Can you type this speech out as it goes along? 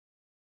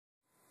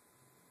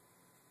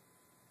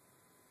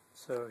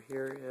So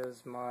here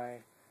is my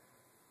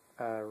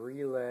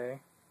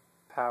relay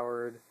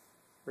powered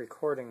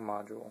recording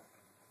module.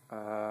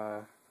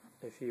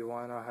 If you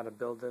want to know how to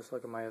build this,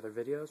 look at my other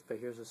videos, but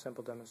here's a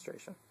simple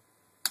demonstration.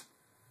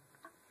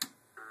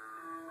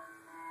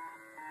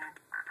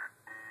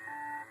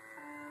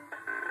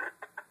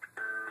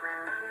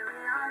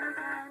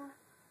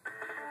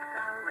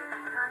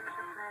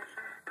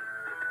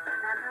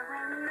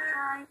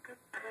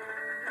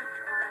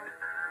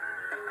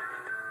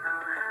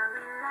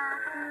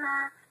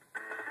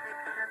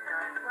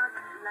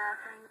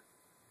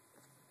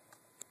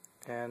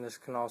 And this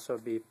can also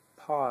be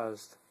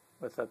paused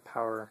with the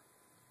power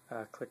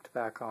clicked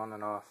back on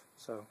and off.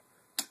 So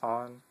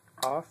on,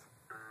 off,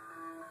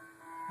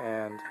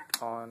 and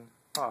on,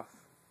 off.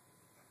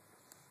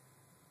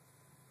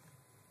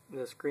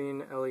 This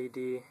green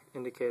LED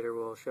indicator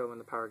will show when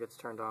the power gets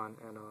turned on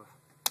and off.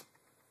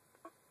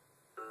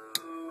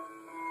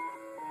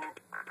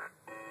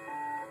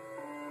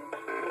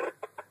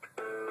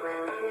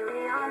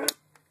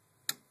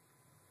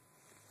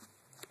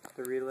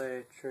 The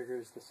relay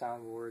triggers the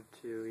soundboard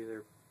to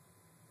either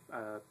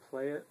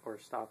play it or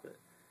stop it.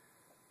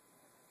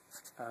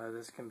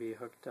 This can be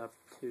hooked up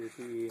to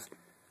the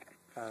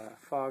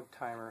fog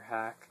timer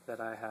hack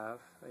that I have.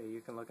 You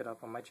can look it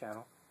up on my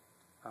channel.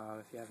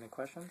 If you have any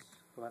questions,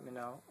 let me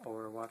know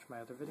or watch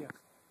my other video.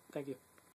 Thank you.